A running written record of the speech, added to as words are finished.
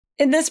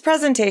In this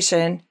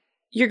presentation,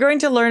 you're going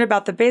to learn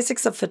about the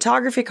basics of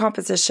photography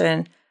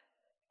composition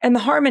and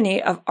the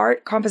harmony of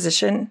art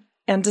composition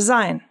and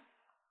design.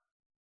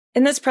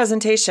 In this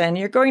presentation,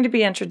 you're going to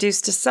be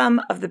introduced to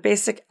some of the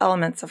basic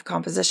elements of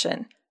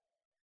composition,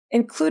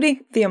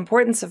 including the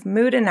importance of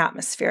mood and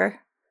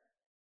atmosphere,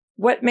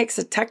 what makes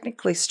a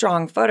technically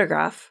strong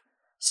photograph,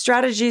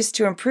 strategies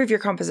to improve your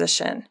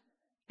composition,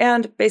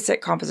 and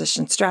basic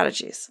composition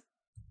strategies.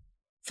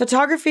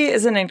 Photography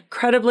is an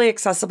incredibly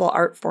accessible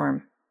art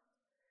form.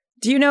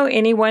 Do you know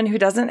anyone who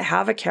doesn't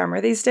have a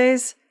camera these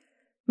days?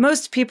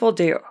 Most people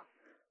do,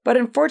 but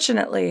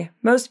unfortunately,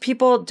 most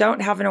people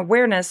don't have an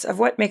awareness of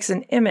what makes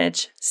an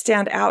image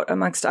stand out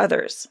amongst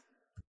others.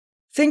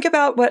 Think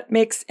about what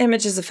makes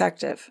images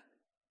effective.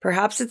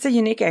 Perhaps it's a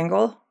unique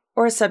angle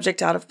or a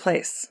subject out of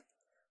place.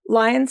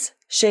 Lines,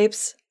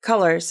 shapes,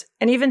 colors,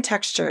 and even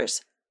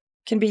textures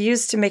can be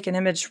used to make an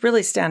image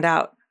really stand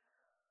out,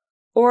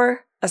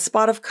 or a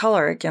spot of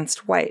color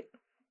against white.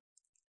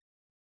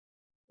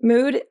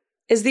 Mood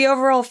is the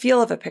overall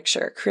feel of a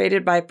picture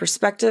created by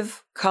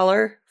perspective,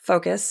 color,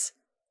 focus,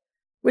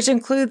 which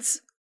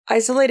includes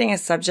isolating a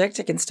subject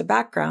against a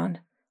background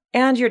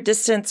and your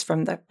distance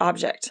from the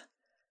object.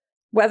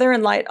 Weather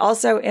and light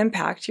also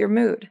impact your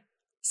mood,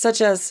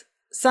 such as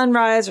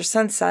sunrise or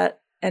sunset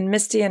and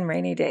misty and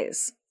rainy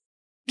days.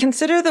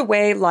 Consider the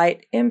way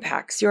light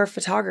impacts your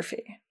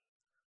photography.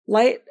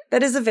 Light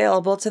that is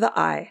available to the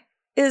eye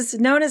is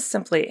known as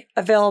simply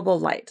available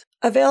light.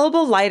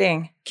 Available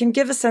lighting can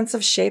give a sense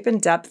of shape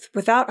and depth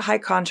without high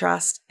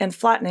contrast and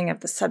flattening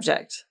of the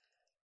subject.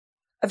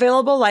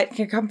 Available light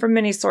can come from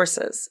many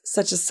sources,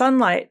 such as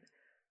sunlight,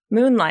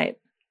 moonlight,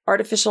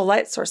 artificial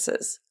light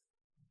sources,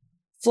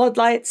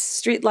 floodlights,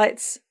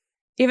 streetlights,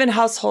 even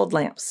household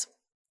lamps.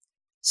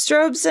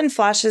 Strobes and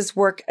flashes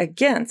work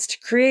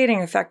against creating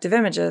effective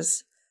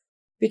images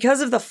because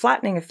of the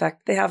flattening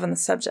effect they have on the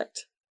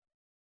subject.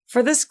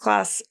 For this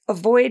class,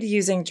 avoid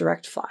using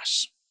direct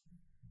flash.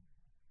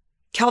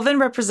 Kelvin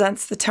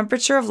represents the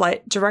temperature of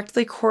light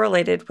directly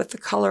correlated with the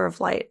color of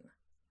light.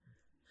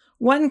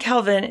 1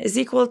 Kelvin is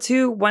equal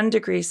to 1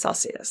 degree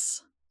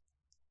Celsius.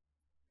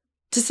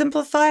 To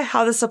simplify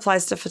how this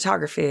applies to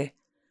photography,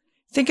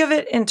 think of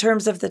it in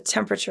terms of the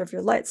temperature of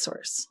your light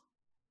source.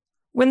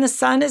 When the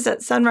sun is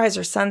at sunrise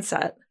or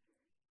sunset,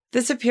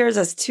 this appears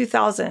as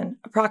 2000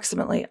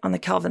 approximately on the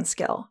Kelvin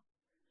scale.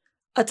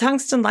 A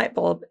tungsten light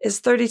bulb is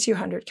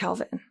 3200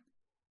 Kelvin.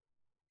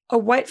 A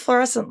white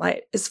fluorescent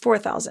light is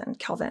 4000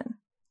 Kelvin.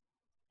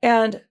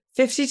 And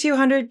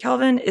 5200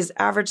 Kelvin is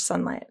average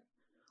sunlight,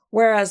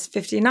 whereas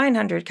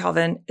 5900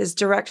 Kelvin is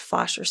direct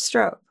flash or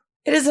strobe.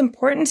 It is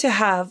important to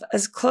have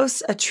as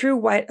close a true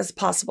white as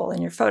possible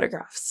in your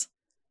photographs.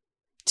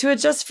 To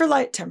adjust for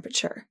light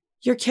temperature,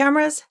 your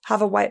cameras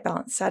have a white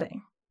balance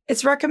setting.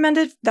 It's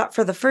recommended that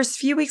for the first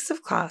few weeks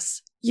of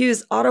class,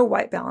 use auto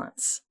white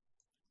balance.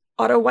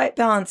 Auto white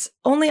balance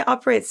only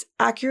operates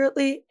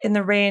accurately in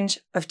the range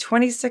of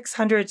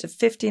 2600 to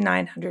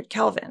 5900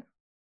 Kelvin.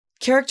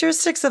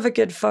 Characteristics of a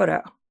good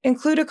photo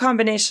include a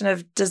combination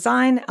of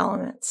design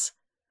elements,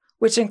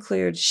 which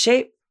include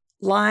shape,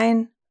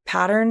 line,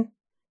 pattern,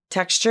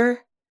 texture,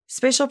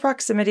 spatial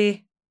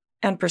proximity,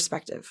 and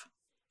perspective.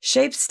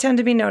 Shapes tend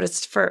to be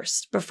noticed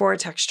first before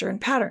texture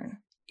and pattern.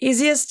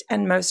 Easiest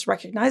and most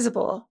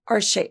recognizable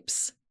are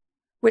shapes,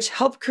 which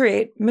help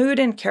create mood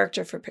and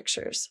character for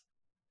pictures.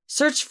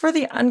 Search for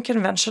the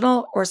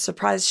unconventional or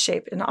surprise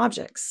shape in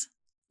objects.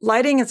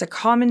 Lighting is a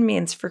common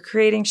means for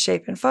creating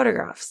shape in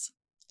photographs.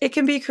 It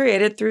can be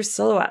created through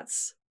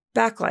silhouettes,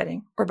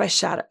 backlighting, or by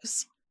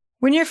shadows.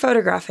 When you're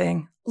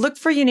photographing, look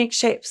for unique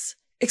shapes.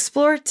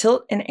 Explore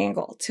tilt and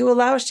angle to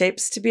allow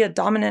shapes to be a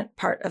dominant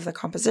part of the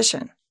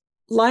composition.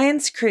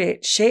 Lines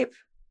create shape,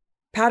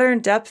 pattern,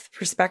 depth,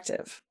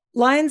 perspective.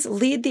 Lines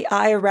lead the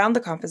eye around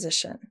the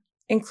composition,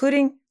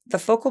 including the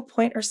focal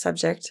point or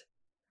subject,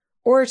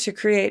 or to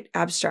create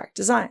abstract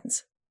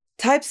designs.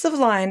 Types of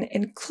line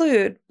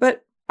include,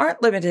 but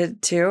aren't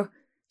limited to,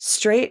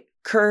 straight,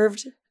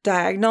 curved,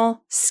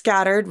 diagonal,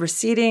 scattered,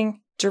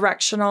 receding,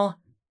 directional,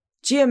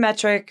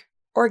 geometric,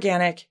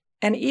 organic,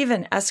 and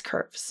even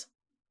S-curves.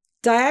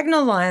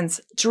 Diagonal lines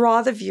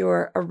draw the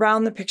viewer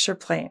around the picture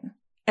plane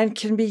and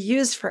can be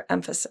used for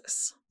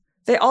emphasis.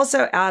 They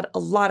also add a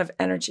lot of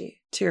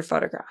energy to your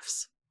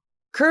photographs.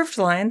 Curved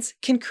lines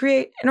can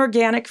create an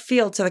organic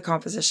feel to the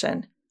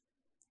composition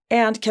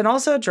and can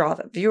also draw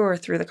the viewer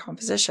through the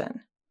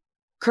composition.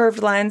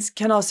 Curved lines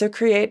can also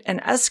create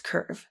an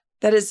S-curve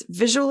that is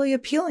visually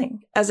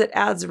appealing as it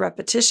adds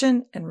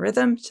repetition and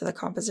rhythm to the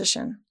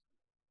composition.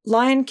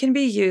 Line can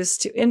be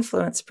used to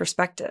influence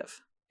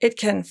perspective. It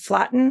can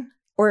flatten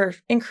or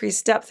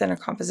increase depth in a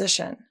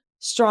composition.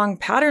 Strong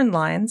pattern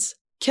lines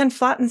can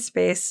flatten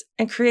space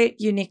and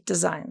create unique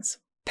designs.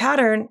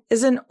 Pattern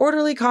is an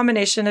orderly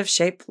combination of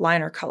shape,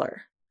 line, or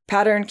color.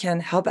 Pattern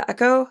can help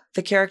echo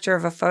the character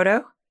of a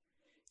photo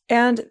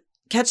and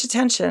catch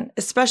attention,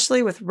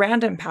 especially with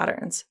random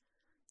patterns,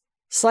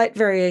 slight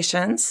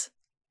variations,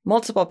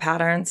 multiple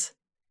patterns,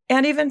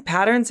 and even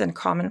patterns in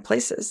common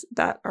places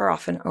that are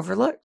often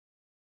overlooked.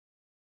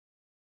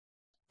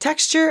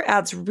 Texture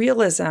adds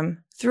realism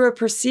through a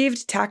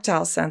perceived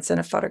tactile sense in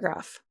a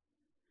photograph.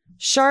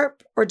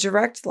 Sharp or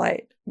direct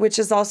light, which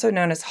is also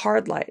known as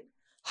hard light,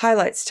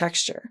 highlights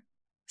texture.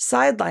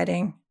 Side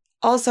lighting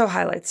also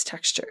highlights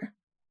texture,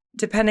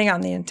 depending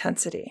on the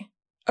intensity.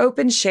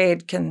 Open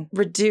shade can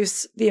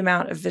reduce the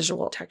amount of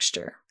visual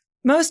texture.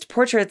 Most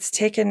portraits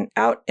taken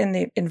out in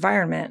the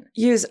environment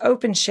use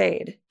open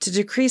shade to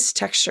decrease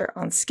texture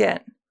on skin,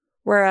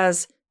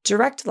 whereas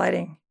direct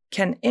lighting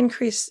can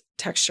increase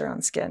texture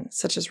on skin,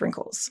 such as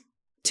wrinkles.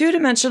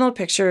 Two-dimensional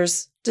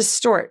pictures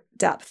distort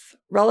depth,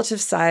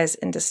 relative size,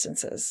 and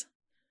distances.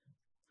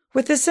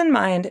 With this in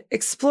mind,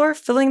 explore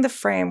filling the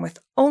frame with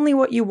only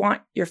what you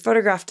want your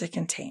photograph to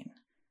contain.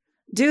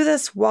 Do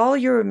this while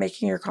you're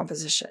making your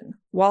composition,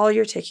 while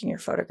you're taking your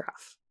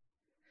photograph.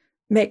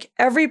 Make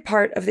every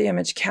part of the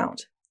image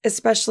count,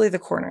 especially the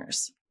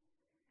corners.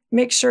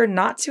 Make sure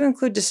not to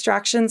include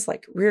distractions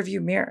like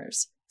rearview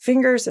mirrors,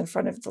 fingers in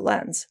front of the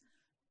lens,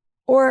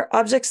 or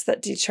objects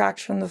that detract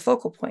from the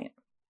focal point.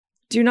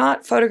 Do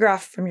not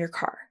photograph from your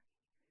car.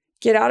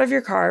 Get out of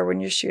your car when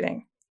you're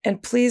shooting,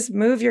 and please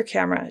move your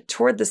camera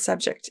toward the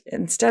subject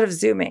instead of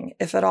zooming,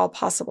 if at all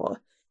possible,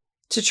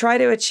 to try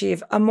to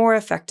achieve a more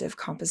effective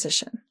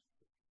composition.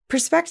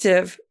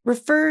 Perspective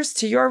refers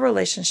to your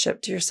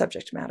relationship to your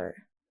subject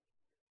matter.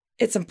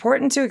 It's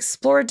important to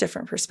explore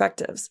different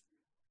perspectives,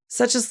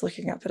 such as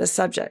looking up at a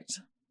subject.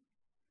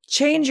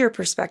 Change your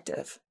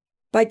perspective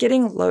by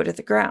getting low to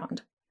the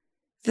ground.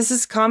 This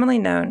is commonly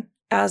known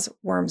as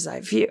worm's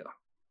eye view.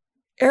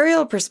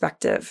 Aerial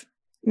perspective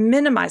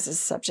minimizes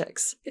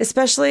subjects,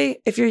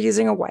 especially if you're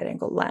using a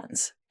wide-angle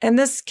lens, and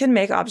this can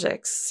make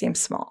objects seem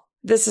small.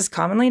 This is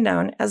commonly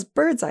known as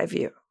bird's eye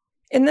view.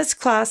 In this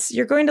class,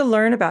 you're going to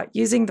learn about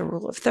using the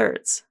rule of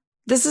thirds.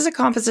 This is a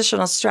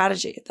compositional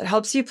strategy that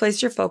helps you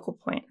place your focal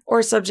point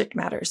or subject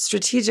matter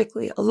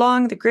strategically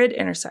along the grid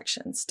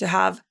intersections to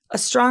have a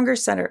stronger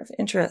center of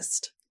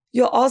interest.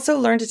 You'll also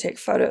learn to take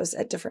photos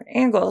at different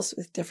angles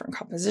with different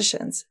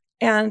compositions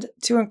and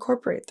to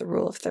incorporate the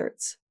rule of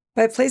thirds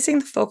by placing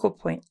the focal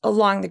point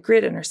along the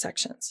grid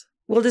intersections.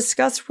 We'll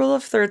discuss rule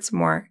of thirds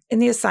more in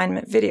the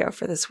assignment video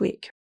for this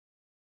week.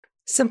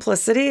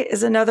 Simplicity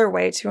is another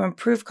way to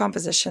improve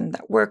composition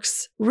that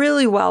works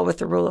really well with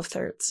the rule of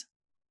thirds.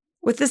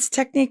 With this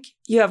technique,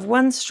 you have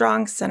one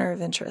strong center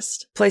of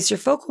interest. Place your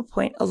focal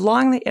point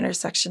along the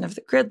intersection of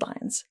the grid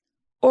lines,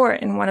 or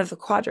in one of the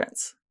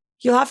quadrants.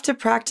 You'll have to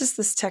practice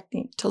this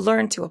technique to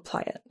learn to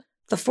apply it.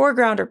 The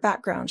foreground or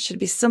background should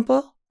be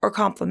simple or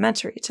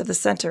complementary to the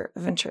center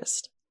of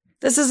interest.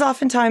 This is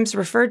oftentimes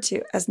referred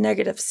to as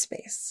negative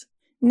space.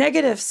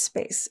 Negative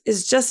space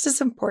is just as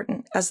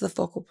important as the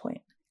focal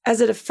point,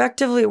 as it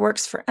effectively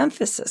works for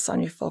emphasis on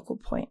your focal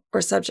point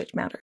or subject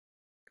matter.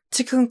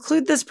 To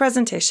conclude this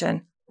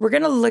presentation, we're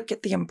going to look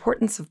at the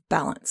importance of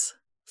balance.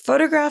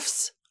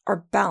 Photographs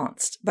are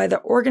balanced by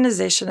the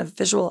organization of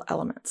visual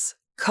elements,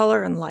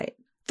 color and light.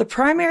 The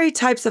primary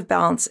types of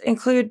balance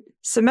include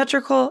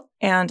symmetrical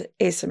and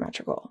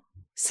asymmetrical.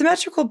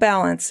 Symmetrical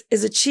balance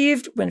is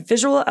achieved when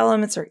visual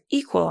elements are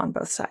equal on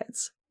both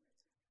sides,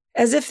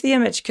 as if the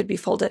image could be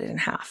folded in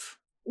half.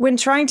 When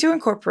trying to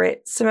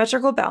incorporate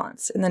symmetrical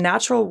balance in the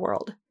natural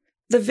world,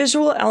 the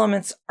visual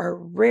elements are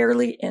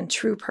rarely in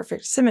true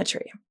perfect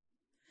symmetry.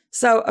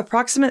 So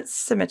approximate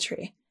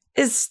symmetry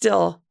is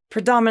still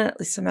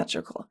predominantly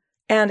symmetrical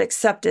and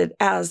accepted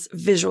as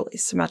visually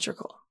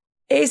symmetrical.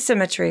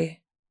 Asymmetry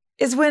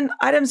is when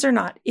items are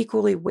not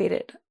equally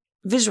weighted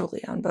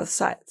visually on both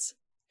sides.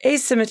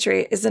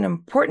 Asymmetry is an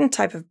important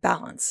type of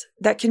balance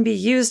that can be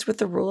used with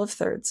the rule of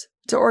thirds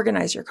to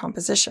organize your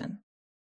composition.